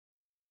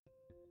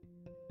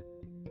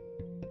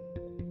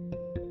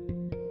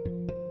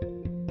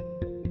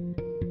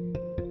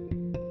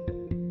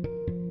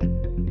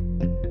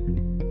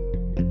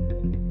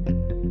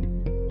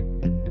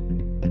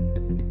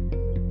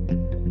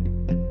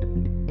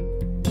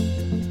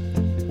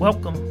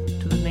Welcome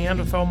to the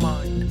Neanderthal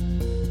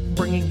Mind,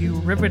 bringing you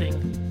riveting,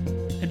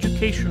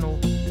 educational,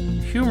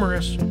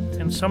 humorous,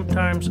 and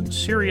sometimes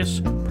serious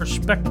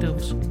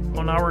perspectives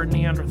on our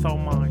Neanderthal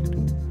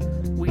mind.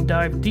 We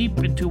dive deep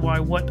into why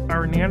what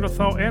our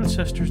Neanderthal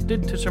ancestors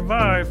did to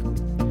survive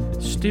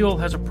still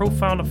has a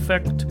profound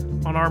effect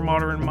on our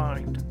modern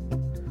mind.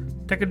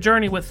 Take a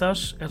journey with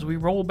us as we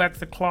roll back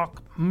the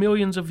clock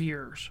millions of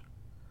years.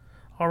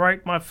 All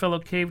right, my fellow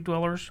cave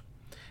dwellers,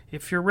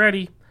 if you're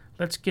ready,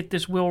 let's get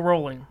this wheel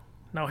rolling.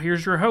 Now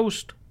here's your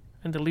host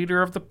and the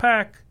leader of the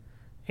pack,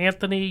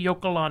 Anthony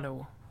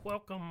Yocolano.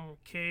 Welcome,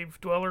 cave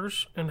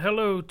dwellers, and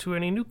hello to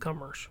any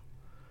newcomers.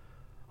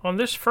 On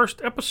this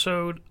first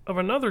episode of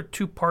another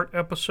two-part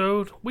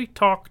episode, we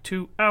talk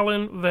to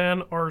Alan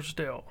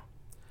VanArsdale.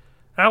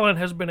 Alan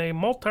has been a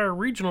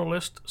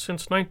multi-regionalist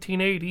since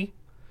 1980,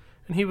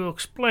 and he will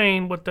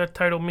explain what that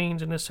title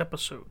means in this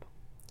episode.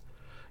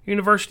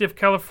 University of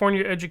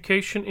California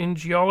education in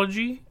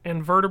geology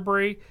and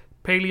vertebrate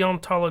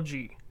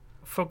paleontology,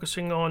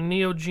 focusing on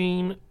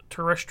neogene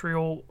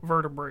terrestrial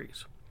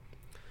vertebrates.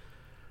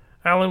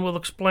 Alan will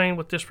explain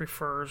what this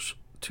refers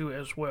to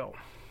as well.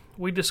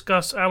 We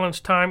discuss Alan's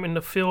time in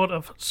the field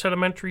of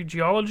sedimentary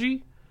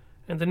geology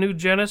and the new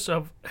genus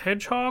of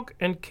hedgehog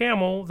and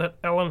camel that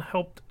Alan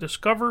helped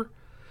discover,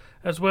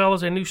 as well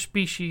as a new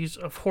species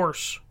of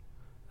horse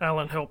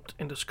Alan helped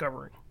in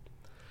discovering.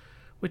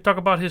 We talk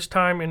about his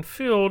time in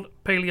field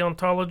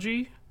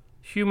paleontology,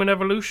 human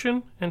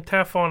evolution, and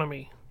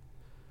taphonomy.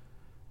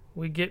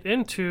 We get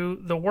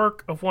into the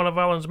work of one of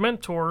Alan's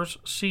mentors,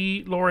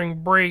 C.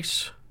 Loring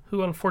Brace,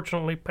 who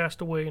unfortunately passed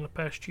away in the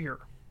past year,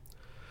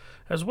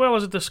 as well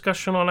as a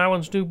discussion on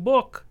Alan's new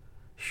book,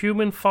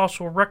 Human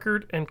Fossil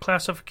Record and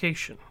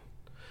Classification,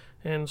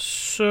 and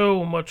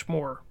so much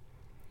more.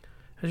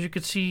 As you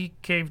can see,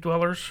 cave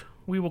dwellers,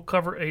 we will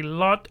cover a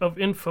lot of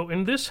info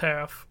in this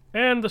half,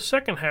 and the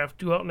second half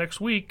due out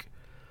next week,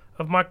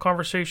 of my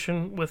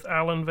conversation with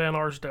Alan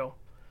VanArsdale.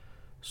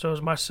 So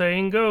as my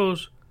saying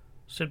goes,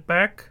 sit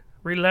back,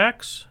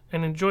 relax,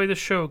 and enjoy the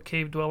show,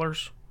 cave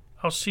dwellers.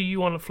 I'll see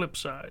you on the flip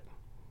side.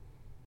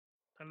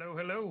 Hello,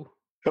 hello.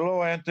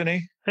 Hello,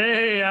 Anthony.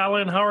 Hey,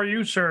 Alan. How are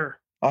you, sir?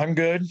 I'm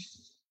good.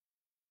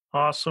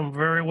 Awesome.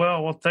 Very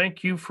well. Well,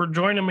 thank you for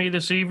joining me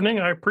this evening.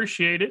 I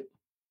appreciate it.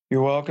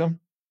 You're welcome.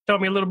 Tell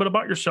me a little bit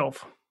about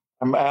yourself.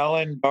 I'm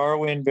Alan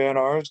Darwin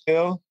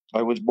VanArsdale.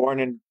 I was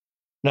born in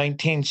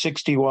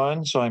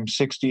 1961, so I'm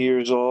 60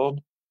 years old.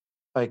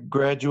 I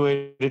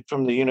graduated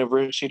from the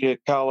University of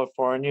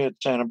California at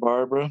Santa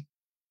Barbara.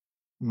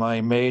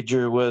 My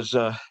major was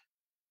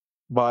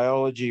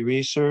biology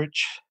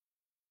research,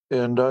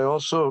 and I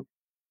also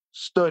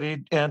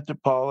studied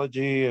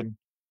anthropology and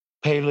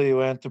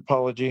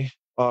paleoanthropology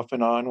off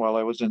and on while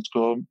I was in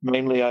school.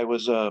 Mainly, I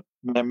was a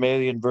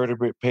mammalian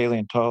vertebrate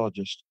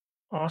paleontologist.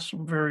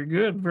 Awesome. Very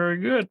good. Very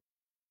good.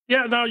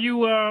 Yeah, now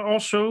you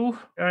also,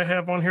 I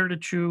have on here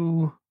that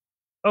you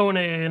own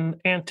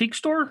an antique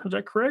store. Is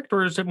that correct?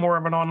 Or is it more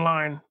of an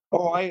online?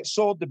 Oh, I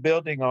sold the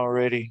building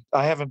already.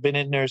 I haven't been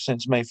in there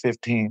since May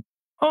 15th.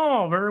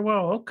 Oh, very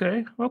well.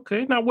 Okay.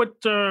 Okay. Now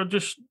what,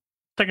 just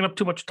taking up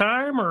too much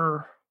time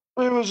or?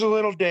 It was a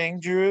little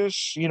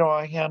dangerous. You know,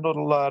 I handled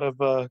a lot of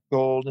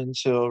gold and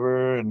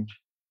silver, and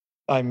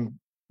I'm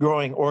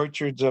growing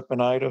orchards up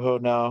in Idaho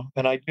now.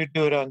 And I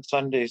do it on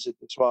Sundays at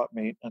the swap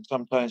meet and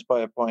sometimes by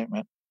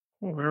appointment.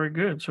 Well, very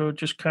good. So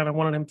just kind of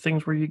one of them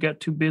things where you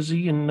got too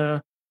busy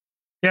and,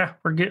 yeah,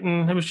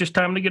 it was just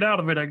time to get out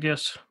of it, I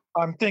guess.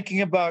 I'm thinking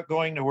about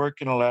going to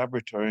work in a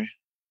laboratory.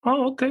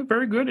 Oh, okay.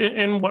 Very good.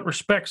 In what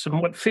respects and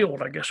what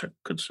field, I guess I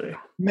could say?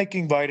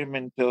 Making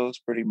vitamin pills,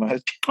 pretty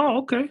much.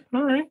 Oh, okay.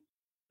 All right.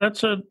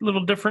 That's a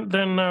little different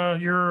than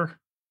your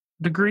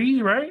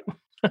degree, right?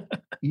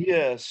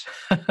 Yes.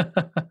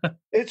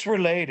 It's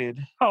related.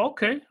 Oh,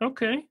 okay.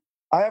 Okay.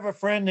 I have a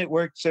friend that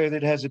works there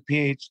that has a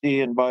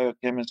PhD in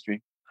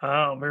biochemistry.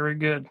 Oh, very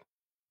good.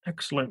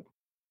 Excellent.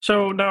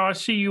 So now I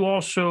see you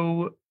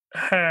also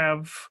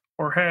have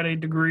or had a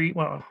degree.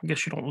 Well, I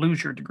guess you don't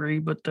lose your degree,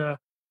 but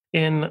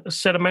in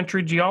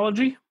sedimentary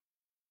geology.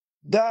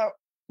 That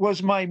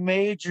was my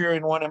major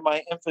and one of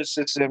my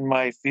emphasis in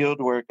my field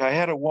work. I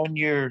had a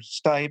 1-year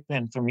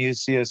stipend from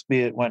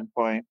UCSB at one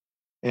point,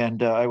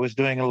 and I was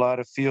doing a lot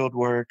of field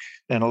work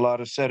and a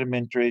lot of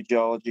sedimentary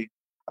geology.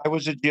 I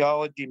was a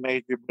geology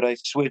major, but I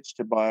switched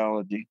to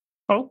biology.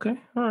 Okay.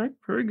 All right.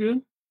 Very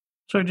good.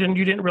 So then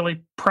you didn't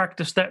really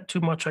practice that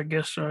too much, I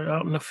guess,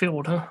 out in the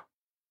field, huh?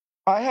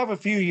 I have a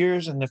few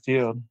years in the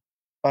field.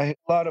 A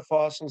lot of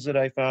fossils that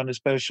I found,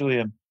 especially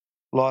in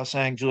Los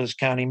Angeles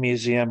County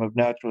Museum of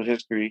Natural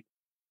History.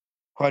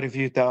 Quite a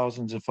few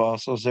thousands of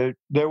fossils.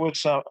 There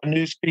was a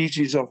new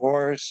species of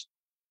horse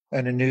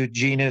and a new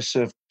genus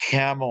of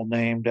camel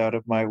named out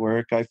of my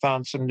work. I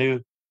found some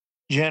new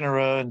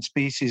genera and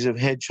species of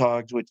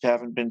hedgehogs which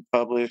haven't been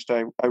published.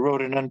 I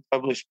wrote an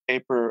unpublished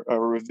paper, a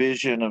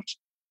revision of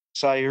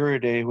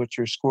Sciuridae, which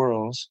are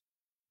squirrels.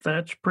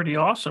 That's pretty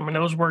awesome. And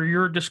those were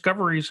your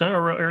discoveries, huh?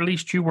 Or at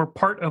least you were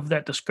part of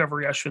that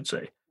discovery, I should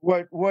say.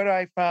 What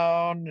I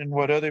found and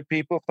what other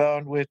people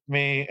found with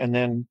me, and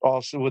then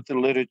also with the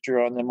literature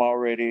on them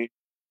already,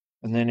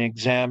 and then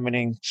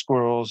examining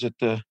squirrels at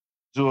the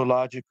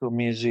zoological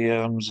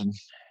museums. And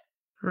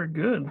Very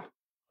good.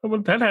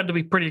 Well, that had to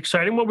be pretty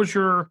exciting. What was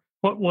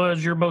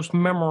your most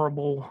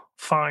memorable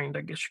find,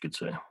 I guess you could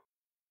say?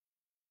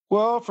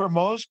 well, for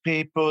most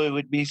people, it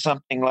would be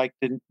something like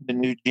the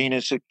new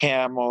genus of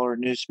camel or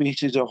new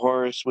species of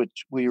horse,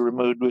 which we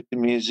removed with the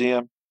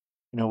museum,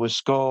 with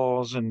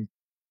skulls and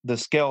the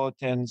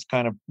skeletons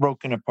kind of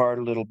broken apart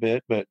a little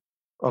bit, but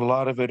a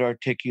lot of it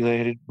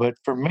articulated. But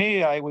for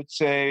me, I would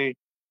say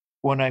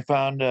when I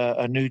found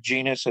a new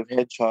genus of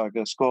hedgehog,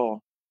 a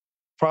skull,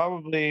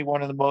 probably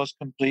one of the most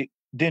complete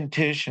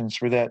dentitions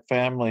for that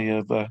family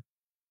of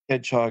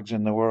hedgehogs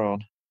in the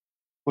world,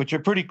 which are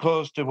pretty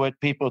close to what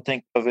people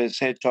think of as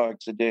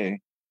hedgehogs today.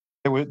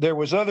 There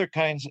was other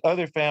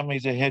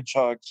families of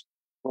hedgehogs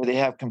where they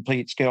have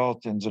complete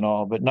skeletons and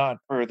all, but not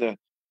for the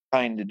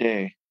kind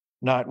today.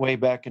 Not way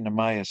back in the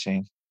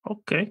Miocene.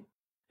 Okay.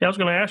 Yeah, I was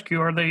going to ask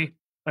you, are they,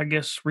 I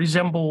guess,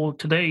 resemble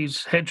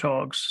today's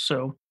hedgehogs?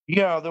 So,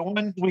 Yeah, the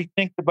ones we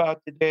think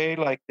about today,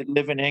 like that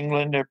live in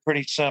England, are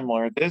pretty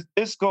similar.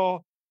 This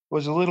skull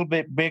was a little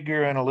bit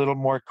bigger and a little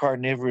more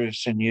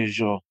carnivorous than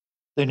usual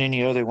than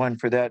any other one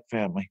for that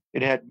family.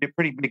 It had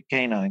pretty big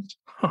canines,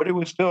 huh. but it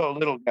was still a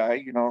little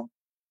guy,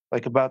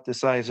 like about the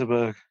size of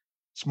a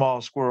small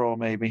squirrel,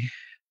 maybe.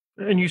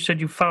 And you said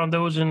you found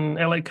those in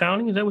LA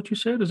County? Is that what you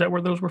said? Is that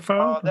where those were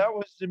found? That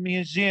was the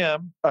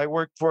museum. I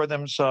worked for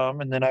them some,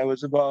 and then I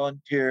was a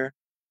volunteer.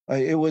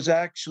 It was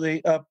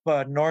actually up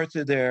north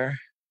of there,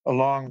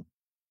 along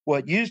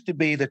what used to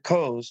be the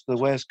coast, the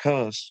west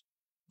coast.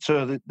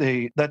 So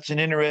that's an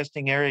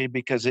interesting area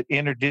because it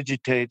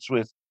interdigitates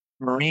with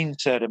marine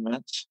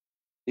sediments.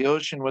 The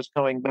ocean was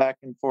going back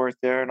and forth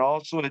there, and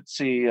also it's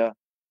the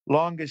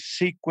longest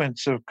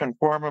sequence of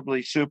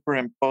conformably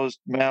superimposed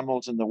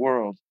mammals in the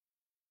world.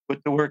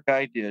 With the work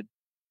I did,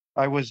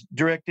 I was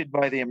directed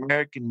by the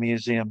American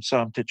Museum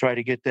some to try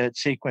to get that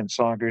sequence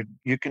longer.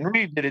 You can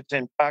read that it's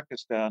in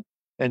Pakistan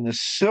and the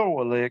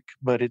Silwalik,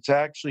 but it's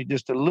actually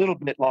just a little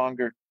bit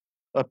longer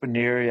up in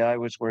the area I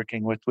was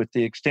working with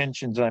the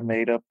extensions I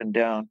made up and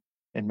down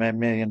in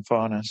mammalian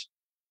faunas.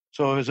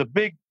 So it was a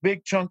big,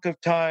 big chunk of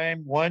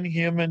time. One,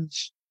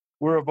 humans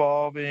were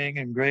evolving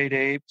and great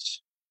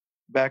apes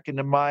back in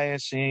the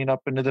Miocene,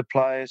 up into the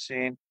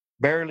Pliocene,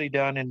 barely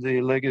down into the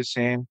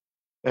Oligocene,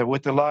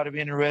 with a lot of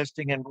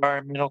interesting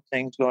environmental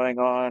things going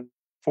on,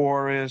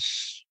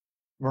 forests,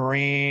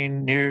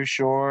 marine, near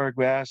shore,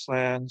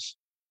 grasslands,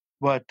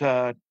 but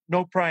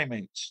no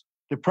primates.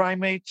 The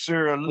primates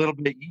are a little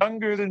bit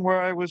younger than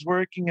where I was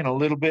working and a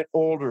little bit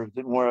older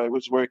than where I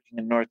was working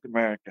in North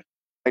America.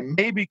 I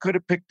maybe could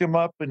have picked them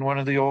up in one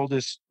of the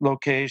oldest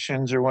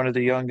locations or one of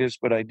the youngest,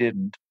 but I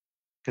didn't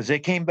because they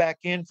came back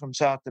in from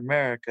South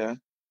America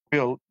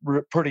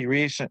pretty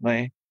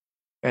recently,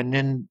 and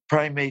then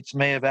primates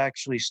may have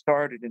actually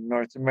started in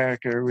North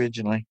America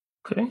originally,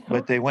 Okay.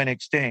 but they went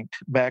extinct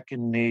back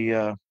in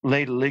the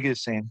late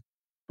Oligocene.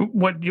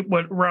 What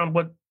around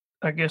what,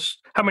 I guess,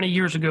 how many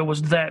years ago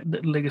was that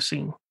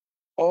Ligocene?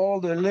 Oh,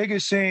 the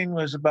Oligocene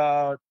was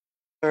about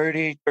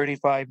 30,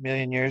 35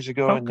 million years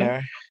ago in Okay.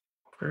 there.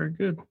 Very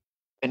good.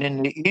 And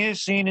in the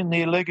Eocene and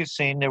the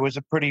Oligocene, there was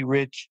a pretty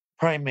rich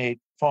primate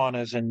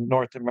faunas in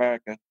North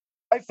America.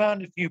 I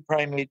found a few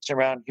primates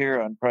around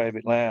here on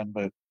private land,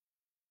 but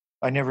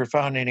I never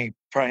found any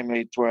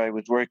primates where I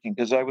was working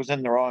because I was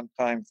in the wrong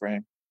time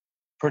frame,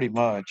 pretty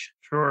much.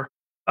 Sure.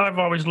 I've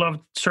always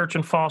loved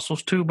searching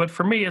fossils too, but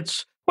for me,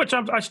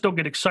 I still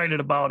get excited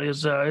about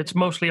is it's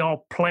mostly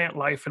all plant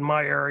life in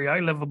my area. I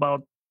live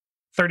about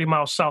 30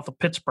 miles south of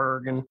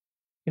Pittsburgh, and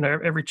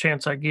every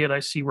chance I get, I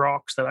see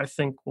rocks that I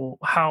think will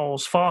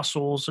house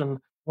fossils, and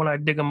when I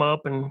dig them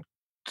up and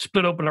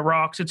split open the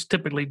rocks, it's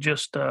typically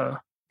just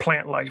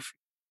plant life.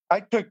 I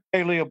took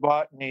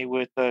paleobotany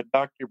with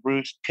Dr.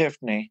 Bruce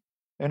Tiffany,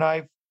 and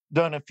I've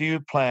done a few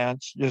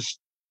plants,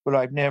 but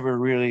I've never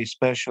really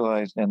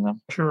specialized in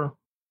them. Sure.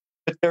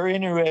 But they're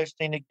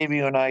interesting to give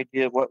you an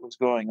idea of what was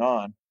going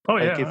on. Oh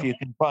Like if yeah. you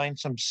can find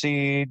some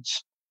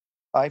seeds,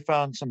 I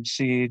found some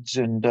seeds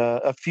and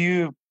a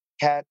few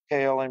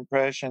cattail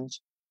impressions.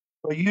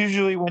 But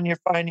usually, when you're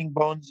finding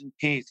bones and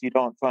teeth, you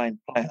don't find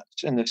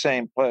plants in the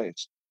same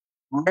place.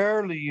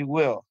 Rarely you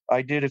will.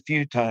 I did a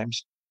few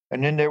times.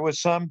 And then there was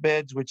some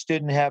beds which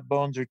didn't have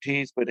bones or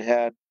teeth, but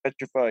had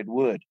petrified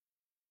wood.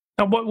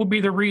 Now, what would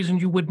be the reason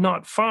you would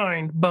not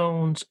find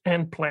bones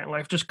and plant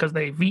life? Just because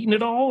they've eaten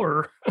it all,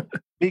 or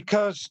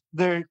Because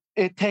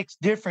it takes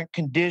different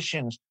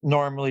conditions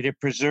normally to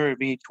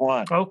preserve each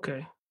one.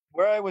 okay,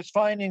 Where I was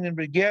finding them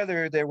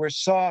together, there were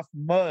soft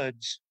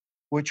muds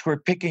which were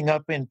picking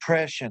up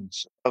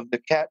impressions of the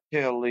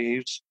cattail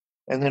leaves.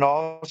 And then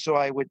also,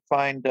 I would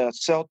find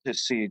celtis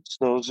seeds.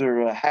 Those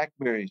are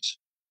hackberries.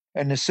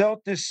 And the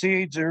celtis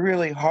seeds are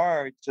really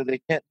hard, so they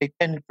tend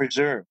to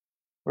preserve.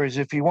 Whereas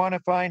if you want to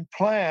find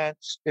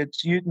plants,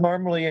 it's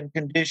normally in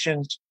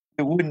conditions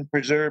it wouldn't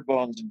preserve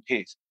bones and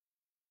teeth.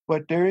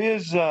 But there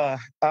is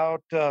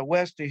out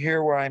west of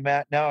here where I'm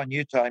at now in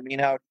Utah, I mean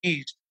out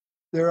east,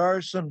 there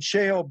are some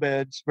shale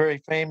beds,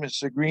 very famous,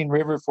 the Green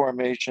River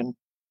Formation,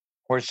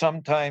 where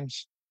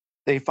sometimes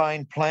they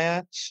find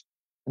plants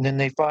and then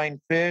they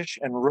find fish,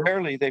 and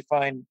rarely they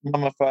find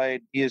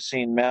mummified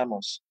Eocene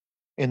mammals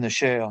in the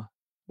shale.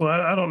 Well,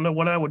 I don't know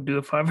what I would do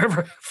if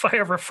if I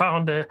ever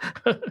found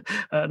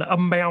a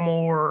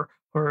mammal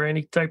or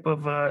any type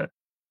of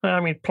I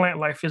mean, plant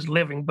life is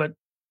living, but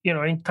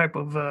any type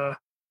of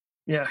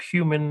yeah,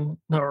 human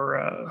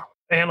or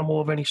animal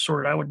of any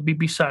sort, I would be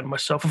beside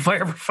myself if I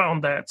ever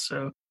found that.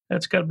 So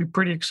that's got to be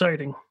pretty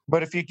exciting.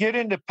 But if you get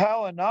into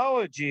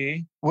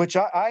palynology, which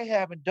I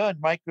haven't done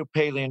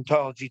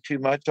micropaleontology too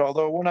much,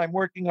 although when I'm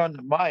working on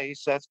the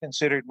mice, that's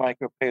considered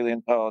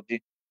micropaleontology.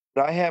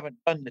 But I haven't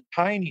done the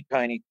tiny,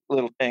 tiny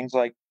little things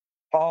like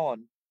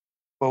pollen.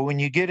 But when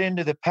you get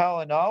into the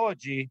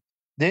palynology,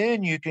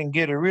 then you can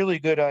get a really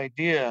good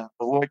idea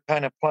of what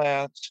kind of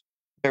plants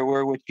there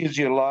were, which gives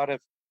you a lot of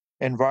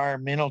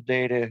environmental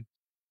data.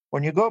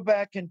 When you go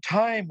back in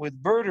time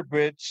with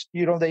vertebrates,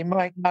 they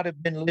might not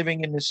have been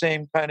living in the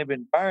same kind of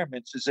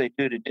environments as they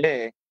do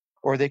today,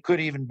 or they could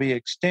even be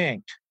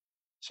extinct.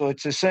 So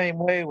it's the same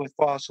way with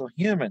fossil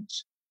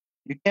humans.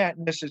 You can't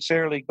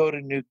necessarily go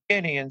to New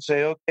Guinea and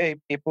say, okay,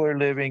 people are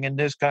living in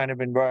this kind of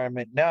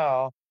environment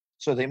now,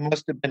 so they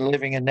must have been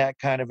living in that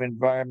kind of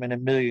environment a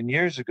million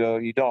years ago.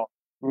 You don't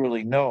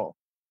really know.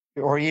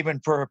 Or even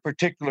for a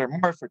particular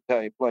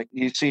morphotype, like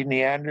you see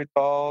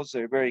Neanderthals,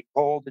 they're very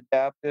cold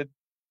adapted,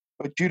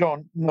 but you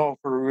don't know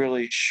for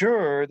really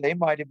sure. They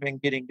might have been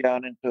getting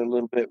down into a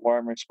little bit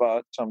warmer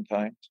spots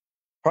sometimes.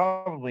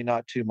 Probably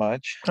not too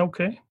much.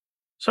 Okay.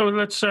 So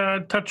let's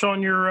touch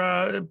on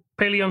your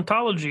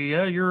paleontology.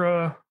 Yeah,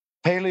 your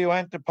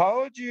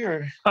Paleoanthropology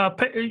or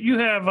you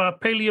have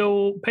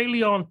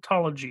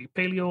paleontology.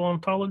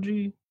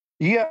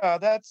 yeah,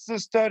 that's the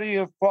study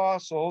of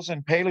fossils,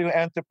 and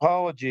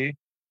paleoanthropology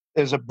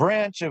is a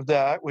branch of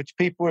that, which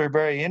people are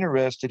very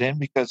interested in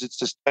because it's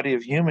the study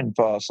of human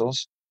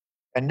fossils.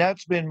 And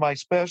that's been my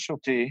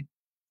specialty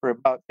for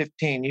about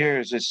 15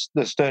 years, is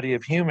the study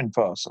of human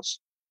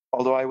fossils,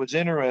 although I was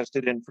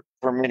interested in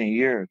for many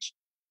years.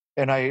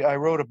 And I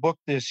wrote a book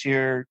this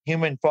year,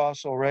 Human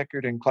Fossil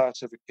Record and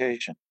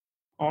Classification.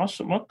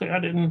 Awesome. Okay, I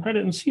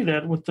didn't see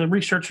that with the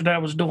research that I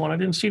was doing. I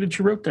didn't see that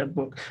you wrote that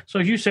book. So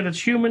you said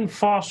it's human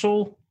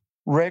fossil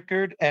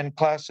Record and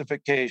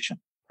Classification.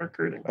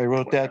 record. I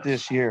wrote that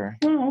this year.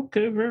 Oh,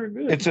 okay, very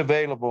good. It's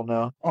available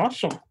now.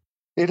 Awesome.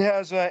 It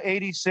has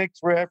 86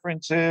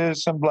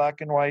 references, some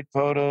black and white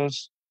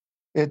photos.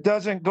 It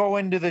doesn't go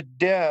into the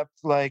depth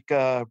like,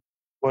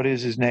 what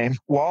is his name?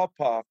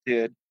 Walpoff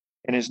did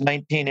in his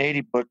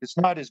 1980 book. It's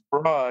not as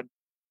broad.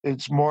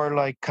 It's more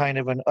like kind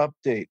of an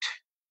update.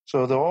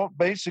 So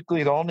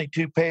basically the only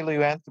two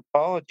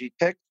paleoanthropology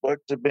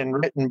textbooks have been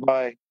written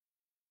by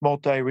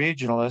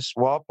multi-regionalists.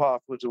 Walpoff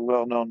was a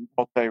well-known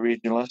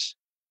multi-regionalist,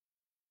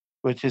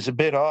 which is a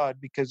bit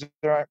odd because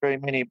there aren't very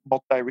many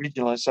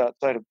multi-regionalists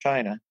outside of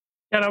China.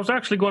 And I was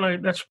actually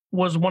that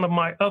was one of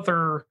my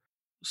other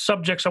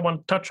subjects I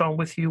want to touch on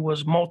with you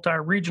was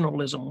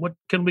multi-regionalism. What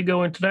can we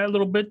go into that a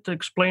little bit to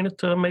explain it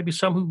to maybe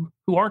some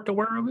who aren't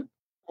aware of it?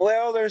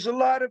 Well, there's a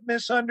lot of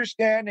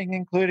misunderstanding,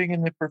 including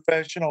in the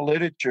professional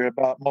literature,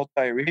 about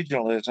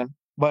multi-regionalism.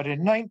 But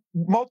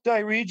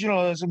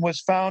multi-regionalism was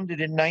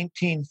founded in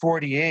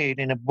 1948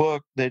 in a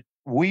book that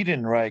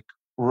Wiedenreich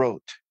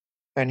wrote.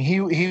 And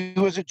he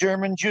was a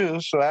German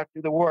Jew, so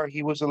after the war,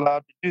 he was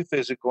allowed to do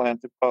physical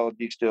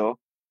anthropology still,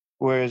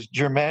 whereas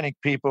Germanic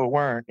people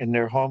weren't in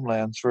their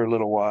homelands for a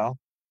little while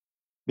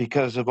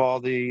because of all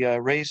the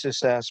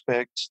racist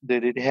aspects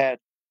that it had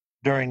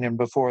during and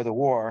before the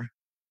war.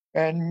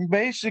 And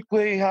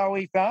basically, how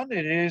he found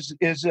it is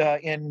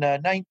in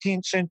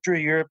 19th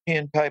century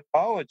European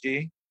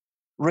typology,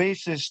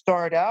 races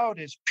start out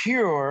as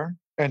pure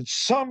and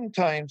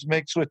sometimes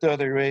mix with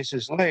other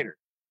races later.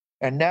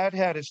 And that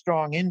had a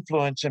strong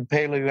influence in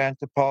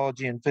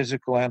paleoanthropology and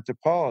physical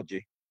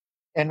anthropology.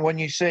 And when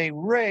you say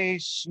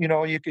race,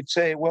 you could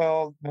say,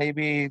 well,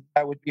 maybe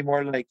that would be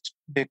more like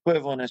the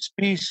equivalent of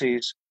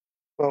species.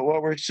 But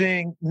what we're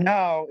seeing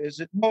now is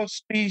that most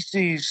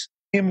species,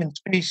 human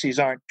species,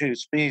 aren't two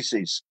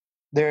species.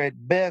 They're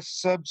at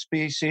best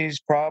subspecies,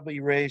 probably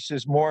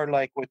races, more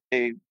like what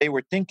they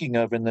were thinking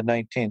of in the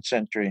 19th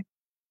century.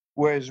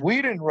 Whereas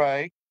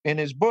Wiedenreich, in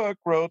his book,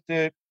 wrote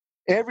that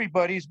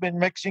everybody's been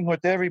mixing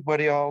with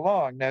everybody all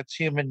along. That's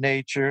human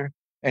nature.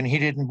 And he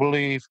didn't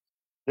believe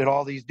that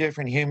all these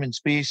different human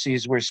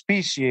species were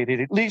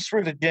speciated, at least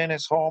for the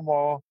genus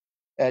Homo,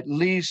 at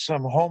least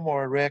some Homo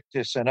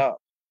erectus and up.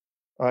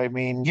 I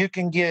mean,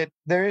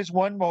 there is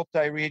one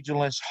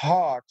multi-regionalist,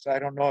 Hawks. I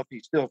don't know if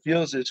he still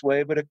feels this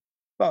way, but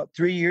about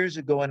 3 years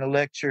ago in a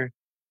lecture,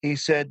 he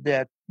said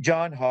that,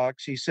 John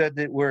Hawks, he said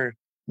that we're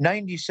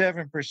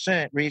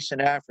 97%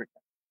 recent African.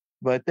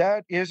 But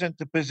that isn't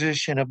the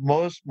position of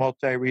most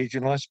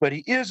multi-regionalists, but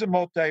he is a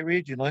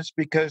multi-regionalist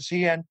because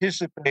he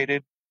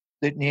anticipated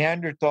that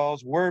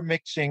Neanderthals were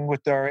mixing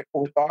with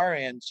our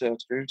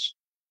ancestors.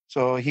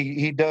 So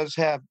he does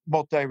have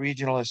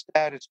multi-regionalist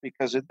status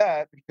because of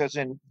that, because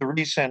in the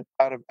recent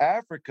out of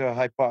Africa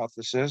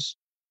hypothesis,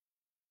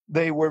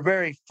 they were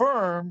very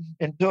firm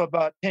until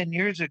about 10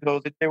 years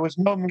ago that there was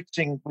no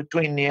mixing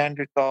between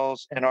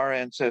Neanderthals and our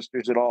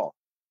ancestors at all,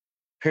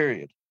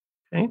 period.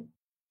 Okay.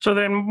 So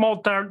then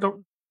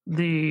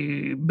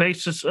the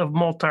basis of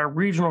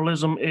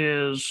multi-regionalism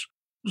is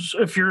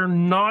if you're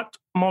not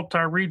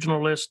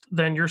multi-regionalist,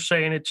 then you're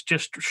saying it's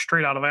just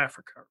straight out of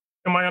Africa.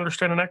 Am I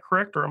understanding that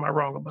correct, or am I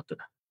wrong about that?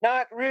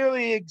 Not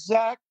really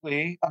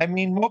exactly. I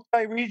mean,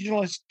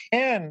 multi-regionalists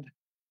tend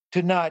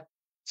to not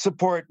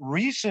support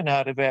recent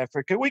out of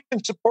Africa. We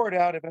can support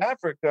out of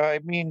Africa. I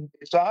mean,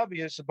 it's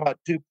obvious about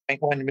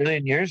 2.1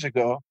 million years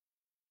ago,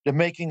 the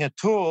making of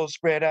tools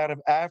spread out of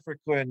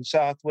Africa and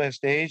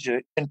Southwest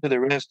Asia into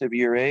the rest of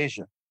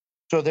Eurasia.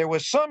 So there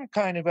was some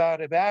kind of out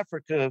of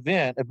Africa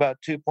event about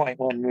 2.1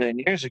 million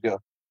years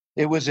ago.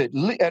 It was at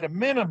a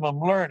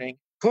minimum learning,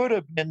 could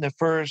have been the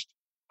first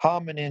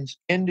hominins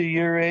into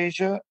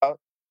Eurasia,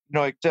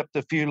 except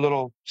a few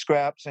little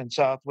scraps in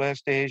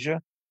Southwest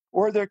Asia.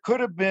 Or there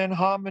could have been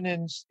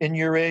hominins in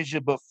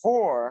Eurasia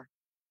before,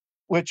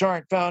 which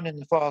aren't found in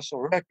the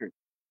fossil record.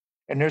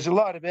 And there's a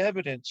lot of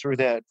evidence for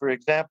that. For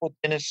example,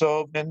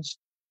 Denisovans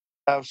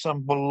have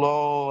some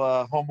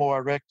below Homo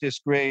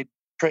erectus grade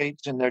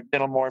traits in their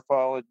dental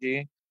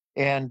morphology.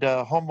 And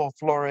Homo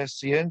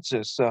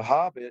floresiensis, a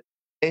hobbit,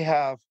 they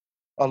have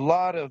a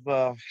lot of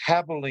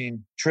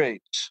habiline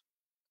traits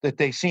that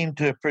they seem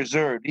to have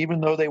preserved. Even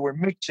though they were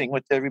mixing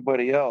with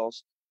everybody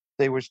else,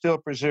 they were still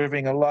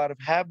preserving a lot of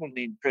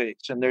habiline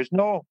traits. And there's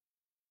no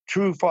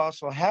true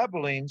fossil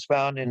habilines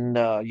found in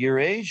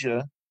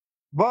Eurasia,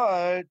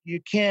 but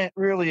you can't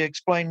really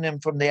explain them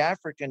from the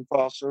African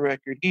fossil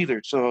record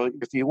either. So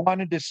if you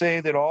wanted to say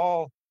that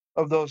all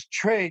of those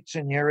traits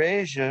in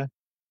Eurasia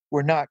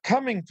were not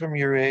coming from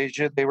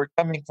Eurasia, they were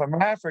coming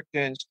from Africa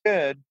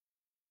instead,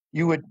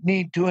 you would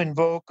need to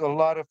invoke a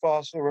lot of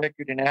fossil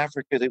record in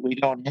Africa that we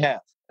don't have.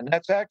 And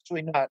that's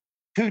actually not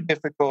too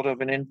difficult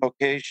of an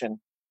invocation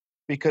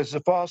because the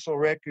fossil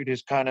record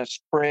is kind of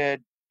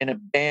spread in a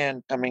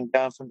band coming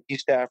down from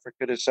East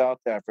Africa to South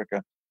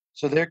Africa.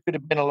 So there could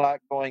have been a lot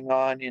going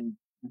on in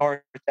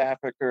North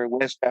Africa or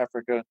West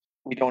Africa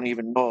we don't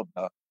even know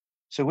about.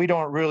 So we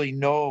don't really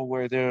know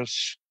where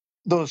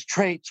those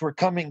traits were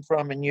coming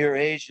from in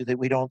Eurasia that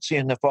we don't see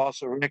in the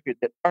fossil record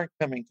that aren't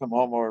coming from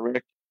Homo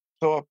erectus.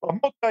 So a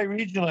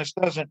multi-regionalist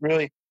doesn't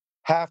really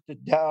have to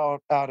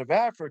doubt out of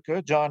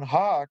Africa. John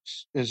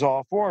Hawkes is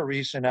all for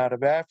recent out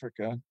of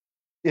Africa.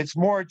 It's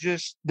more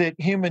just that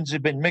humans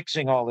have been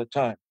mixing all the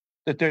time,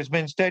 that there's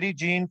been steady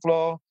gene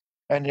flow,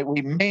 and that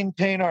we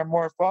maintain our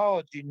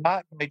morphology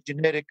not by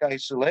genetic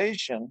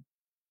isolation,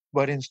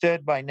 but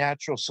instead by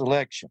natural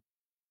selection.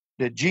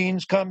 The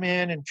genes come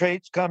in and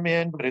traits come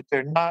in, but if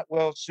they're not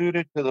well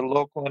suited to the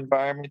local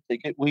environment, they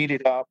get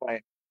weeded out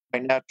by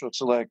natural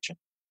selection.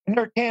 And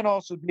there can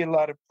also be a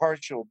lot of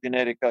partial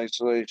genetic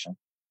isolation.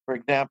 For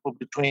example,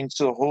 between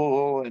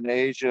Sahul and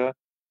Asia,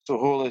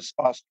 Sahul is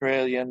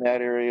Australia in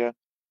that area,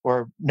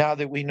 or now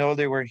that we know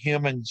there were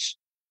humans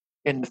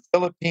in the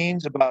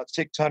Philippines about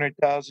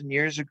 600,000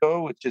 years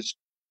ago, which is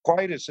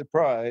quite a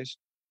surprise,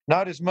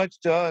 not as much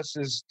to us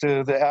as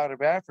to the out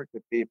of Africa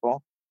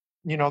people.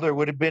 There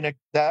would have been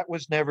that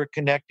was never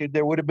connected.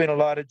 There would have been a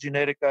lot of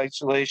genetic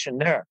isolation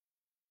there.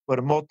 But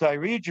a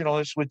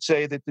multi-regionalist would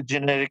say that the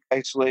genetic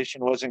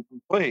isolation wasn't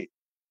complete.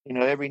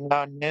 Every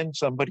now and then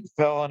somebody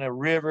fell in a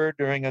river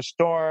during a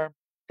storm,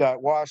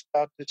 got washed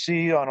out to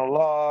sea on a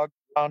log,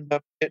 wound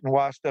up getting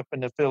washed up in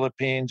the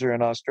Philippines or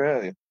in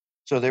Australia.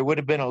 So there would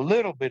have been a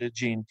little bit of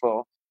gene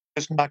flow,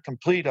 just not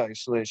complete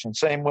isolation.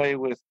 Same way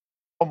with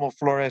Homo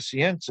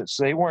floresiensis.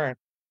 They weren't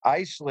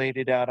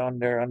isolated out on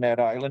that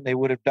island. They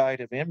would have died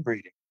of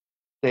inbreeding.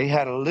 They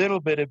had a little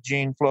bit of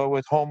gene flow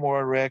with Homo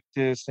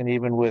erectus and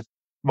even with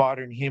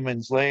modern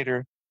humans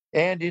later.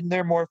 And in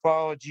their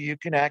morphology, you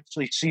can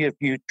actually see a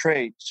few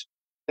traits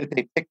that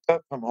they picked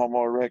up from Homo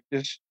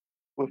erectus,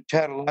 which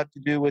had a lot to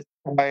do with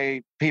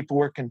why people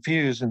were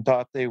confused and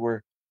thought they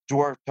were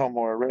dwarfed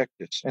Homo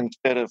erectus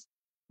instead of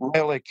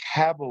relic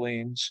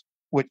habilines,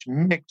 which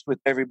mixed with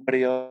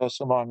everybody else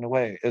along the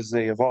way as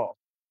they evolved.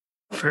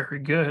 Very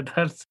good.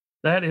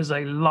 That is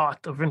a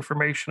lot of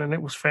information, and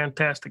it was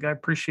fantastic. I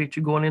appreciate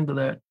you going into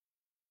that.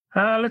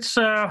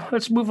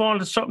 Let's move on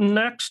to something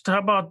next. How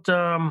about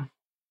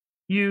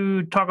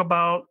you talk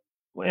about,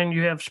 and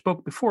you have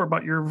spoke before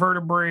about your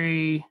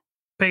vertebrae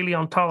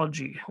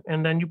paleontology,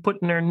 and then you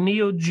put in there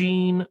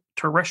neogene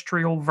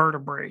terrestrial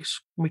vertebrae. Can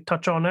we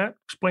touch on that?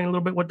 Explain a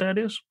little bit what that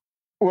is.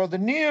 Well, the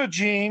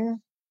neogene,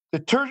 the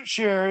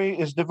tertiary,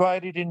 is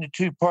divided into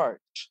two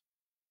parts.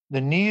 The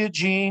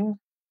neogene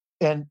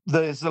and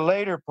is the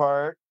later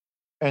part,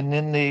 and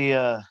then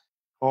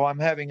I'm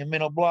having a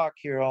mental block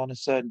here all of a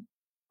sudden.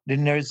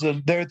 Then there's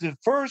the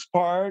first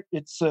part.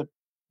 It's the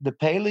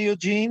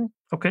Paleogene.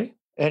 Okay.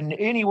 And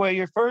anyway,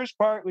 your first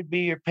part would be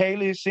your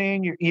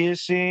Paleocene, your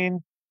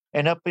Eocene,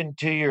 and up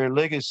into your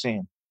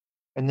Oligocene.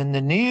 And then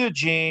the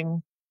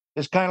Neogene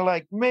is kind of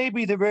like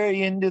maybe the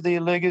very end of the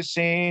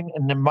Oligocene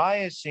and the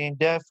Miocene,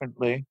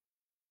 definitely,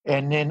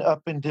 and then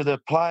up into the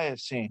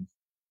Pliocene.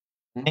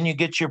 And then you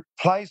get your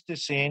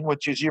Pleistocene,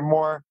 which is your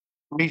more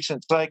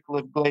recent cycle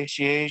of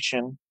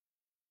glaciation.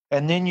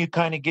 And then you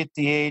kind of get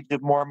the age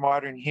of more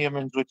modern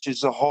humans, which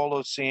is the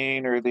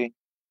Holocene or the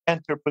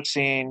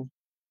Anthropocene,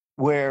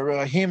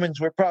 where humans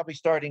were probably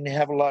starting to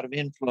have a lot of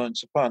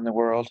influence upon the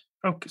world.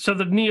 Okay, so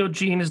the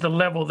Neogene is the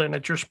level then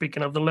that you're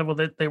speaking of, the level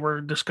that they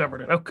were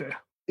discovered in. Okay.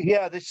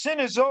 Yeah, the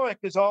Cenozoic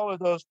is all of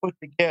those put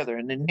together,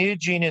 and the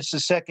Neogene is the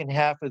second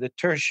half of the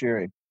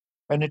Tertiary.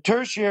 And the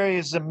Tertiary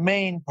is the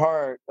main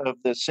part of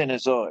the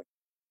Cenozoic.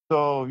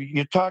 So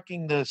you're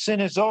talking the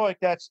Cenozoic,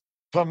 that's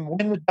from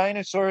when the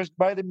dinosaurs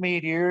by the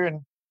meteor,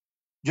 and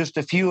just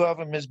a few of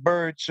them as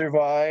birds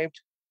survived,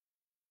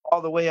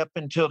 all the way up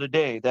until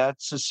today.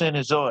 That's the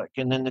Cenozoic.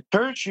 And then the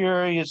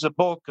Tertiary is the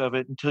bulk of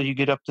it until you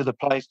get up to the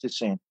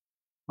Pleistocene.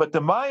 But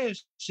the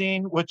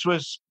Miocene, which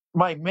was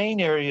my main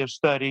area of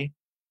study,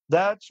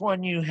 that's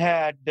when you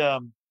had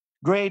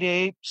great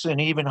apes and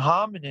even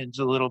hominids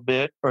a little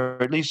bit,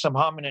 or at least some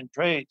hominin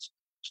traits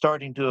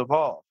starting to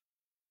evolve.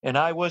 And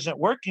I wasn't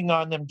working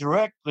on them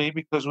directly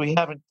because we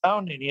haven't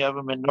found any of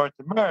them in North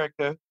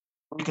America.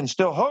 We can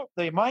still hope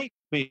they might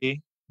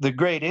be the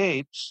great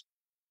apes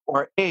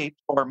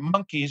or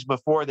monkeys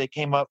before they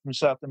came up from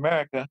South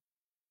America,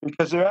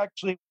 because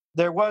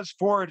there was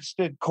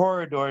forested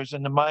corridors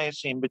in the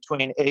Miocene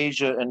between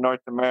Asia and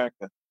North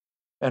America,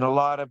 and a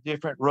lot of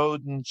different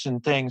rodents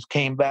and things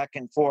came back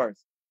and forth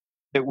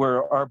that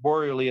were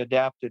arboreally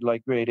adapted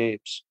like great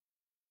apes.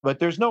 But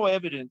there's no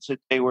evidence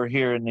that they were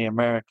here in the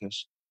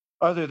Americas,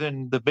 other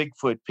than the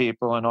Bigfoot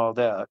people and all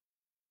that,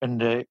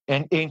 and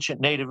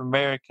ancient Native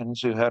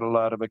Americans who had a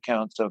lot of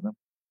accounts of them.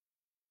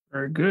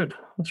 Very good.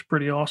 That's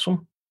pretty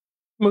awesome.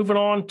 Moving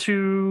on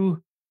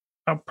to,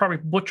 I'll probably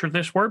butcher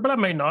this word, but I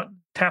may not.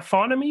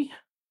 Taphonomy.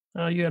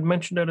 You had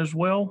mentioned that as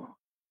well.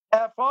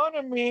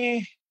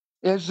 Taphonomy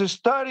is the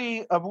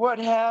study of what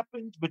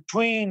happens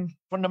between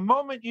from the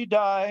moment you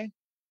die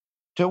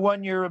to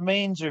when your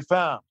remains are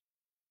found.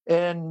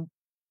 And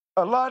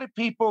a lot of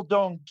people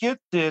don't get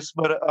this,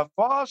 but a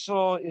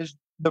fossil is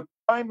the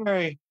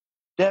primary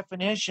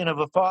definition of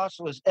a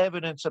fossil is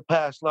evidence of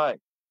past life.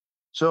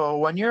 So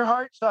when your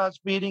heart stops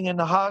beating in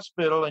the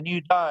hospital and you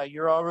die,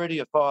 you're already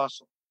a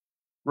fossil.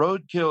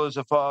 Roadkill is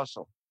a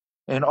fossil.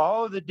 And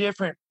all of the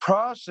different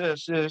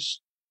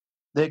processes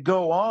that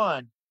go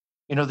on,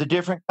 the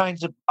different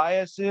kinds of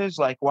biases,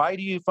 like why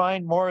do you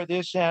find more of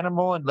this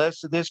animal and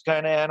less of this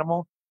kind of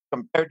animal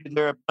compared to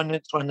their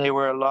abundance when they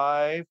were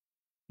alive?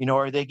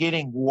 Are they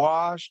getting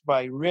washed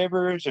by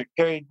rivers or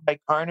carried by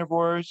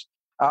carnivores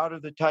out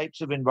of the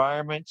types of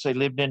environments they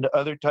lived into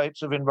other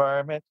types of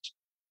environments?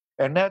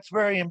 And that's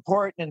very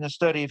important in the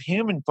study of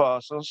human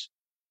fossils,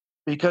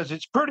 because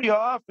it's pretty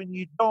often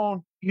you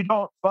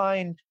don't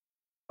find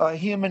a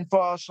human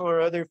fossil or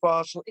other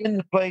fossil in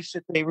the place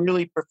that they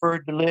really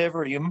preferred to live,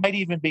 or you might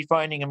even be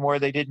finding them where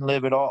they didn't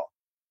live at all.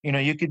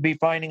 You could be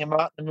finding them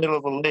out in the middle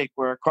of a lake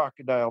where a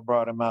crocodile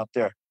brought them out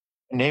there,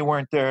 and they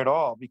weren't there at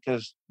all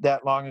because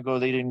that long ago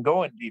they didn't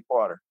go in deep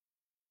water.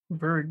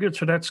 Very good.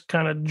 So that's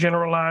kind of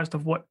generalized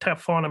of what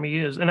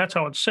taphonomy is, and that's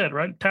how it's said,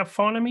 right?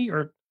 Taphonomy,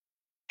 or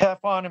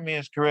Taphonomy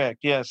is correct,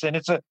 yes, and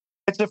it's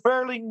a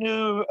fairly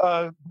new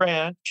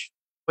branch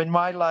in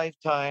my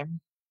lifetime,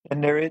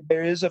 and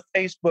there is a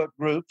Facebook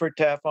group for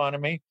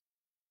taphonomy,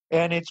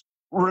 and it's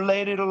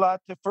related a lot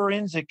to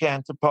forensic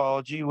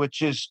anthropology,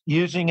 which is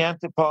using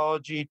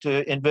anthropology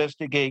to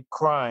investigate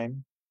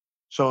crime.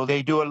 So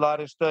they do a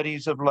lot of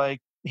studies of like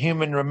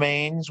human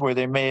remains where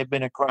there may have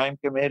been a crime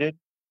committed,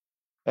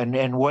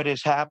 and what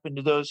has happened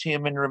to those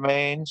human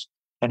remains,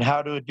 and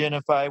how to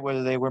identify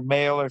whether they were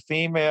male or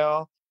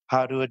female,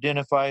 how to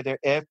identify their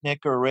ethnic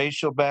or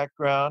racial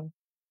background,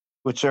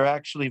 which they're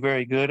actually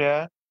very good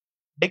at.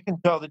 They can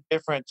tell the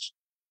difference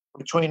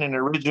between an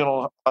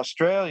original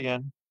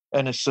Australian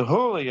and a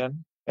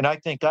Sahulian, and I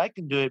think I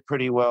can do it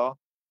pretty well,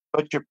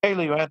 but your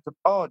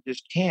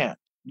paleoanthropologist can't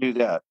do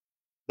that.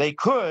 They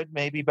could,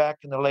 maybe back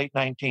in the late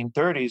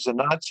 1930s, the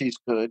Nazis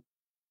could,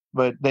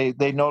 but they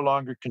no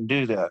longer can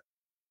do that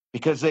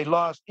because they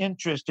lost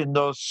interest in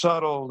those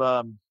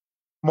subtle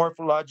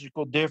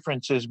morphological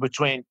differences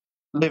between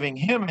living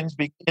humans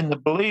in the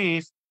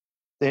belief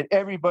that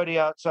everybody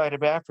outside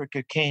of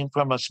Africa came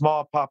from a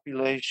small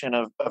population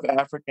of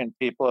African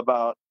people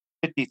about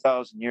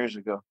 50,000 years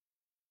ago.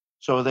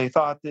 So they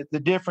thought that the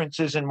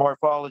differences in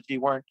morphology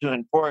weren't too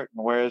important,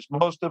 whereas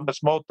most of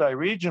us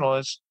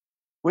multi-regionalists,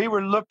 we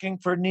were looking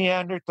for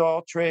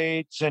Neanderthal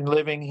traits and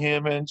living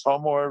humans,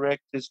 Homo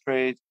erectus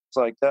traits,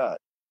 like that.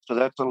 So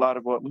that's a lot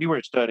of what we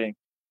were studying,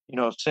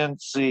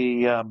 since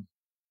the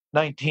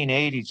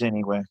 1980s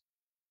anyway.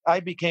 I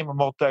became a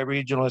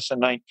multi-regionalist in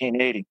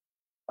 1980.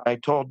 I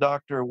told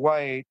Dr.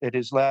 White at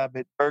his lab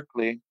at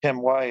Berkeley,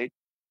 Tim White,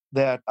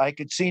 that I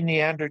could see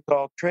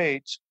Neanderthal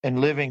traits in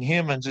living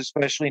humans,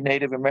 especially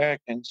Native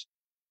Americans.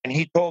 And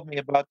he told me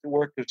about the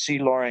work of C.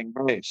 Loring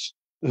Brace,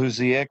 who's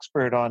the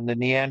expert on the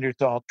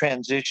Neanderthal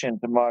transition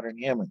to modern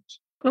humans.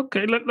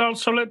 Okay,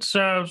 so let's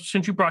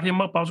since you brought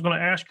him up, I was going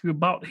to ask you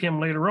about him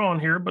later on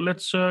here, but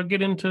let's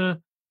get into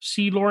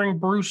C. Loring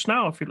Bruce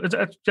now. If you,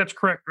 that's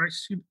correct, right?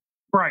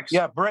 Bryce.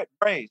 Yeah,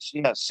 Brace.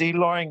 Yeah, C.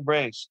 Loring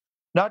Brace.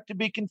 Not to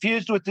be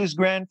confused with his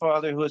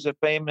grandfather, who was a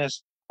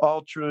famous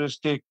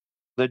altruistic,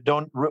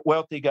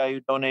 wealthy guy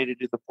who donated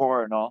to the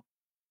poor and all.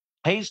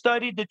 He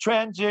studied the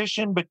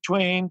transition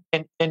between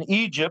in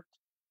Egypt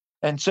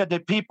and said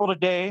that people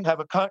today have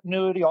a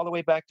continuity all the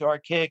way back to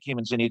archaic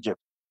humans in Egypt.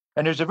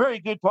 And there's a very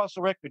good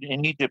fossil record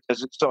in Egypt,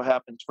 as it so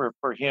happens,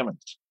 for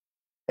humans.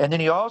 And then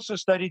he also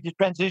studied the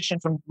transition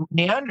from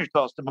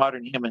Neanderthals to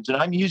modern humans. And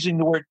I'm using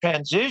the word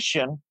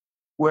transition,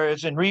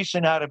 whereas in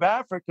recent out of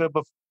Africa,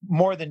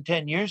 more than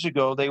 10 years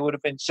ago, they would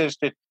have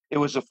insisted it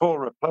was a full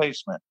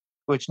replacement,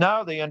 which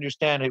now they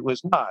understand it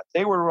was not.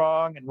 They were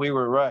wrong and we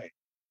were right.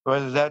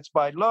 Whether that's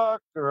by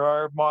luck or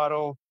our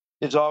model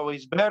is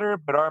always better,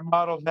 but our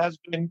model has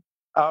been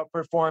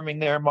outperforming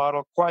their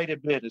model quite a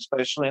bit,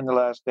 especially in the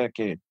last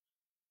decade.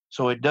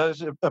 So it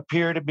does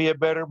appear to be a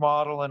better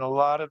model, and a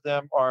lot of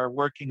them are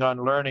working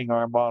on learning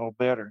our model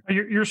better.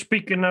 You're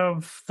speaking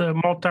of the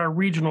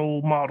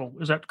multi-regional model.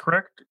 Is that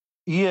correct?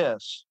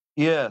 Yes,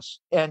 yes.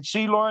 And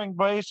C. Loring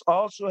Brace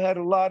also had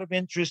a lot of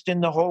interest in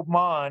the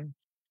Homan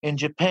in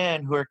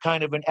Japan, who are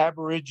kind of an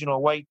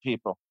aboriginal white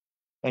people.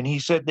 And he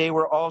said they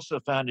were also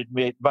founded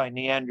by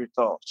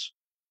Neanderthals.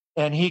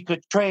 And he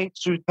could trace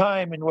through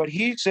time. And what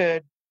he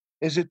said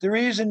is that the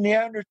reason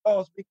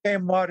Neanderthals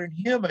became modern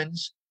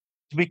humans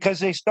is because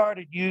they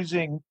started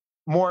using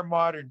more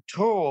modern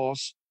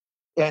tools.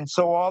 And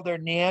so all their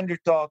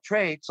Neanderthal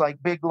traits,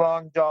 like big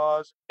long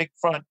jaws, big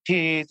front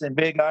teeth, and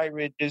big eye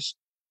ridges,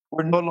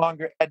 were no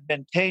longer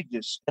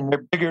advantageous. And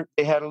they're bigger,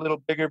 they had a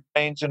little bigger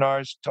brains than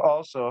ours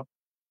also.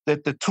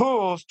 That the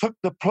tools took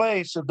the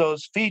place of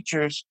those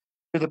features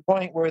to the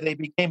point where they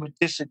became a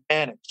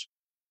disadvantage.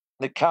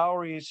 The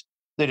calories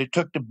that it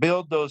took to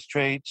build those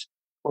traits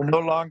were no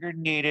longer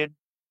needed.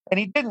 And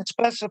he didn't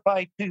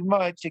specify too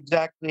much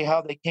exactly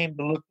how they came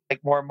to look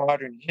like more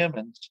modern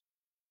humans,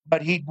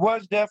 but he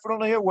was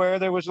definitely aware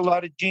there was a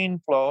lot of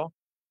gene flow.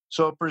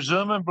 So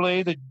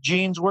presumably the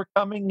genes were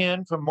coming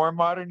in from more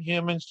modern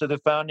humans to the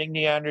founding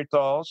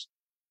Neanderthals.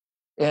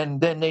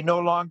 And then they no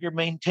longer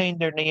maintained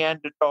their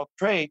Neanderthal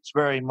traits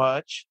very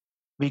much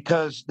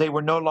because they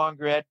were no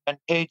longer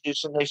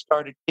advantageous, and they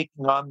started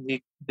taking on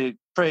the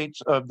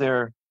traits of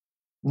their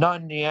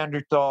non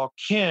Neanderthal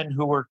kin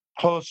who were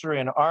closer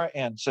in our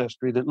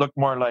ancestry that looked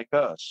more like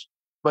us.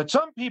 But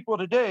some people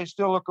today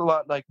still look a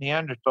lot like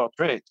Neanderthal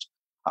traits.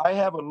 I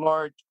have a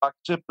large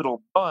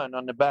occipital bun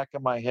on the back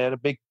of my head, a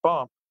big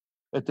bump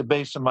at the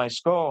base of my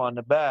skull on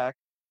the back.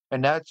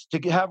 And that's to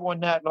have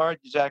one that large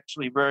is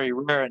actually very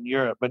rare in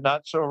Europe, but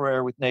not so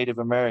rare with Native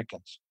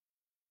Americans,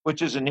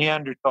 which is a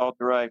Neanderthal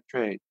derived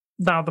trait.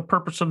 Now, the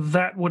purpose of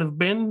that would have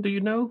been, do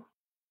you know?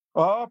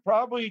 Oh,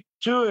 probably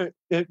too.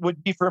 It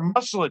would be for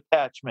muscle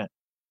attachment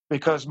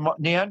because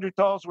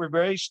Neanderthals were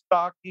very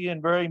stocky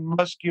and very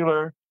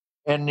muscular,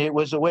 and it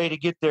was a way to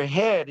get their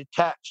head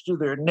attached to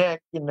their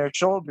neck and their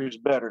shoulders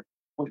better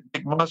with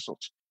big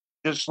muscles,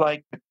 just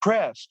like the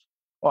crest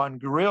on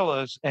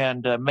gorillas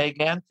and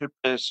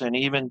Meganthropus and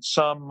even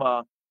some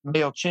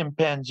male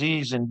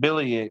chimpanzees and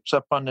billy apes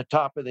up on the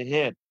top of the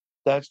head.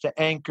 That's to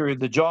anchor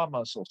the jaw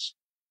muscles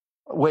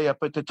way up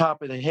at the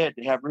top of the head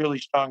to have really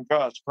strong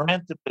jaws.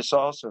 Paranthropus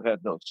also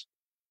had those.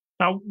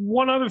 Now,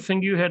 one other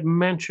thing you had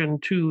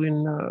mentioned too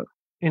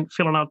in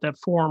filling out that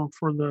form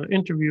for the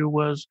interview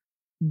was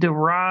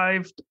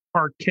derived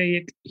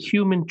archaic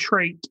human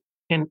trait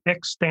in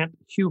extant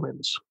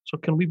humans. So,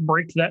 can we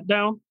break that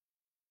down?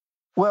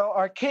 Well,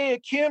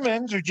 archaic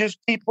humans are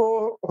just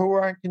people who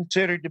aren't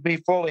considered to be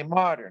fully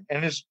modern.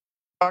 And as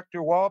Dr.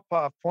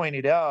 Walpoff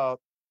pointed out,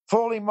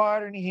 fully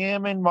modern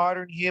human,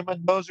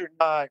 those are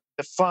not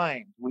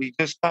defined. We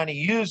just kind of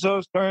use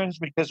those terms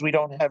because we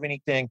don't have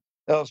anything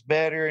else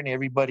better and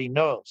everybody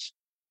knows.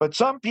 But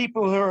some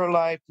people who are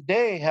alive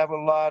today have a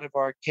lot of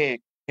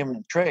archaic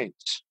human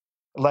traits,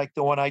 like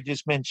the one I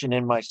just mentioned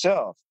in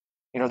myself.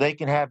 You know, they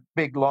can have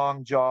big,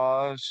 long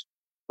jaws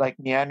like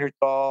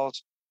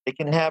Neanderthals. They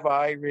can have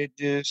eye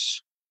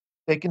ridges.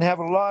 They can have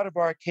a lot of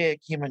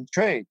archaic human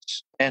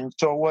traits. And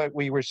so what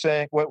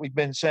we've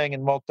been saying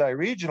in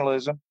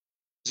multi-regionalism,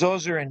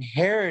 those are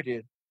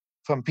inherited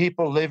from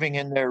people living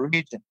in their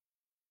region,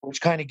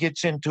 which kind of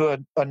gets into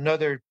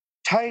another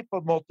type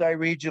of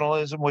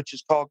multi-regionalism, which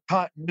is called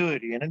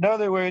continuity. And in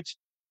other words,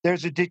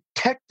 there's a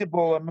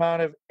detectable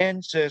amount of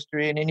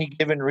ancestry in any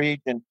given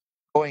region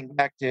going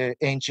back to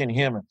ancient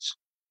humans.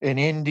 In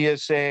India,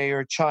 say,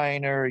 or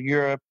China or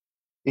Europe,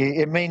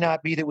 it may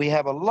not be that we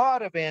have a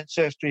lot of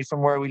ancestry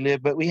from where we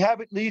live, but we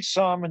have at least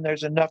some, and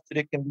there's enough that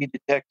it can be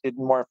detected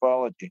in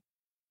morphology.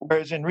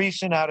 Whereas in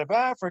recent out of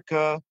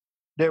Africa,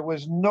 there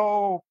was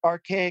no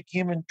archaic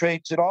human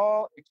traits at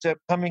all, except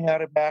coming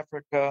out of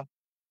Africa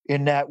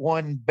in that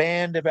one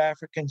band of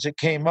Africans that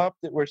came up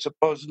that were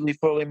supposedly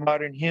fully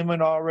modern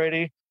human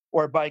already,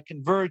 or by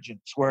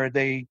convergence, where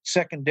they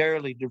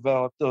secondarily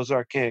developed those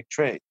archaic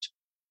traits.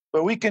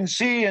 But we can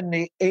see in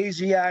the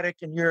Asiatic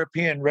and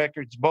European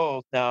records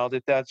both now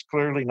that that's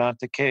clearly not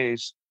the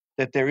case,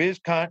 that there is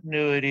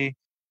continuity,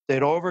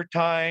 that over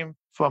time,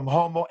 from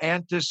Homo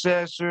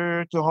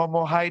antecessor to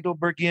Homo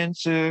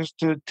heidelbergensis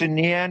to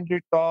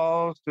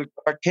Neanderthals to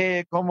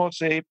archaic Homo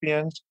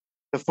sapiens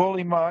to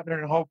fully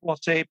modern Homo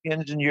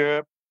sapiens in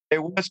Europe,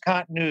 there was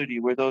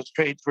continuity where those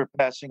traits were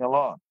passing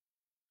along.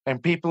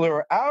 And people who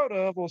are out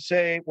of will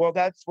say, well,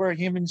 that's where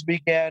humans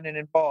began and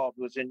evolved,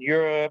 was in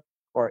Europe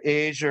or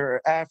Asia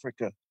or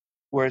Africa.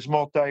 Whereas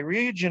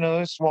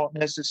multi-regionalists won't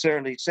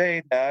necessarily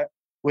say that.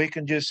 We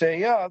can just say,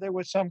 yeah, there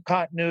was some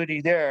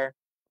continuity there,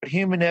 but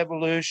human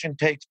evolution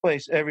takes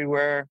place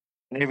everywhere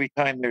and every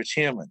time there's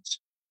humans,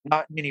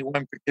 not in any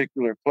one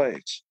particular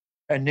place.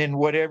 And then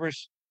whatever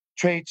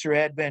traits are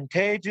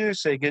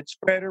advantageous, they get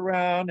spread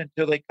around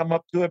until they come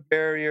up to a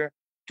barrier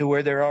to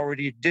where they're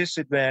already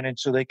disadvantaged,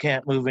 so they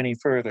can't move any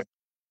further.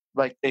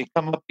 Like they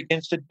come up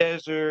against a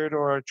desert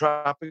or a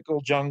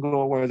tropical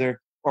jungle where they're,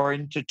 or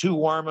into too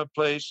warm a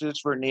places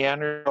for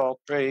Neanderthal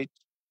traits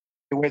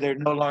where they're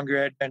no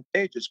longer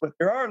advantageous. But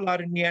there are a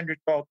lot of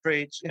Neanderthal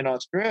traits in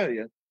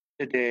Australia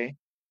today,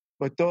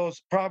 but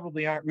those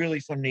probably aren't really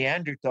from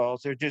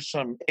Neanderthals. They're just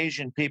some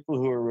Asian people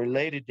who are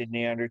related to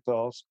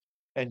Neanderthals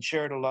and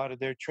shared a lot of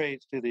their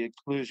traits to the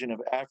exclusion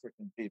of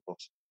African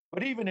peoples.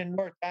 But even in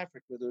North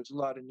Africa, there's a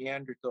lot of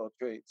Neanderthal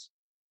traits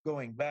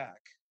going back.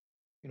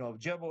 You know,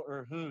 Jebel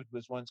Irhoud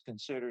was once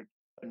considered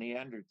a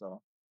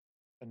Neanderthal,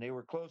 and they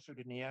were closer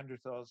to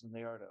Neanderthals than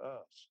they are to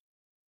us.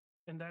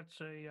 And that's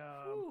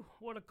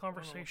what a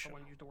conversation.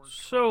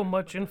 So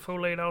much info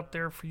laid out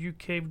there for you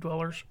cave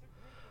dwellers.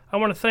 I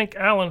want to thank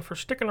Alan for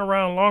sticking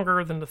around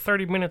longer than the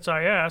 30 minutes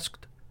I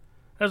asked,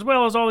 as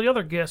well as all the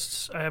other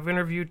guests I have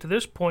interviewed to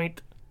this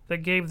point that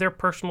gave their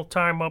personal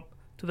time up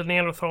to the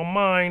Neanderthal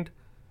mind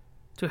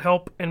to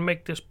help and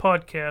make this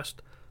podcast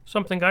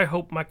something I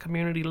hope my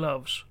community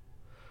loves.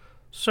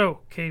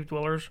 So, cave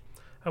dwellers,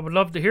 I would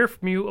love to hear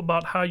from you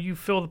about how you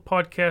feel the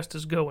podcast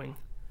is going.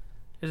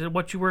 Is it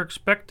what you were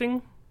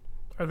expecting?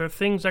 Are there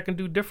things I can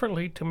do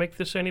differently to make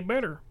this any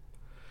better?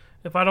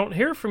 If I don't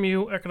hear from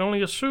you, I can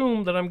only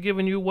assume that I'm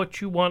giving you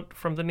what you want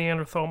from the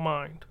Neanderthal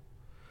mind.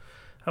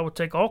 I will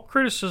take all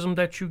criticism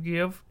that you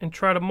give and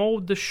try to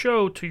mold the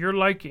show to your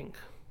liking.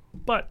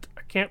 But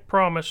I can't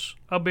promise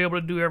I'll be able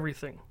to do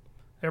everything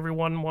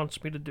everyone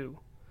wants me to do.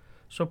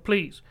 So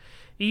please,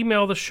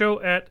 email the show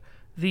at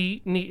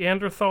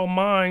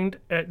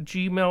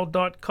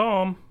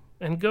theneanderthalmind@gmail.com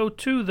and go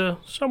to the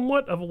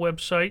somewhat of a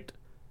website,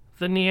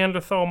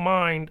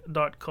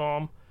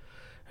 theneanderthalmind.com,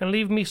 and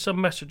leave me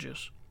some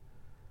messages.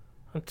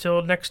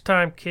 Until next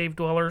time, cave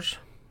dwellers,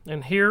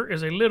 and here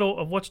is a little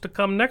of what's to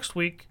come next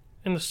week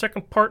in the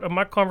second part of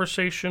my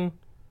conversation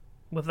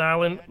with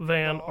Alan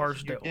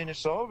VanArsdale.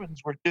 Denisovans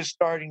were just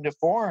starting to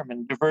form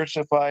and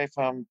diversify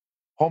from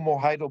Homo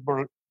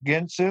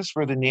heidelbergensis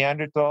for the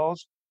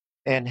Neanderthals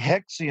and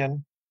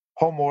Hexian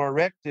Homo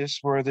erectus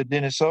for the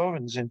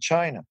Denisovans in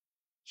China.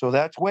 So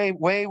that's way,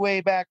 way, way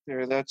back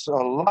there. That's a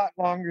lot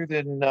longer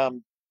than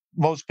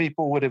most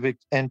people would have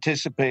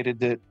anticipated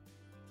that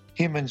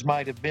humans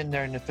might have been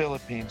there in the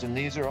Philippines. And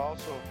these are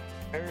also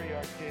very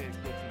archaic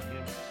looking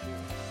humans too.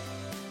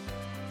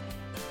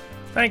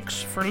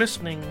 Thanks for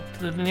listening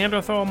to the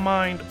Neanderthal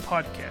Mind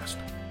podcast.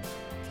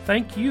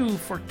 Thank you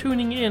for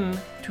tuning in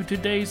to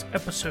today's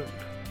episode.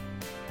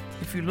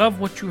 If you love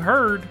what you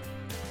heard,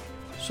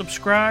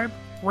 subscribe,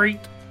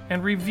 rate,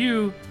 and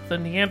review the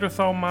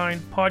Neanderthal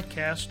Mind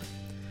podcast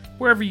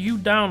wherever you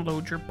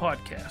download your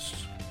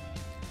podcasts.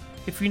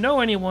 If you know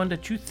anyone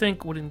that you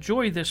think would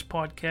enjoy this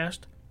podcast,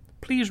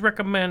 please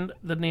recommend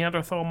the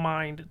Neanderthal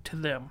Mind to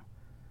them.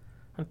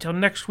 Until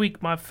next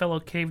week, my fellow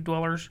cave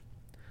dwellers,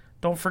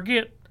 don't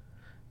forget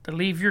to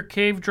leave your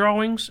cave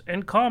drawings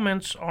and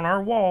comments on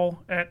our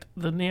wall at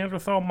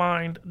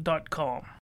theneanderthalmind.com.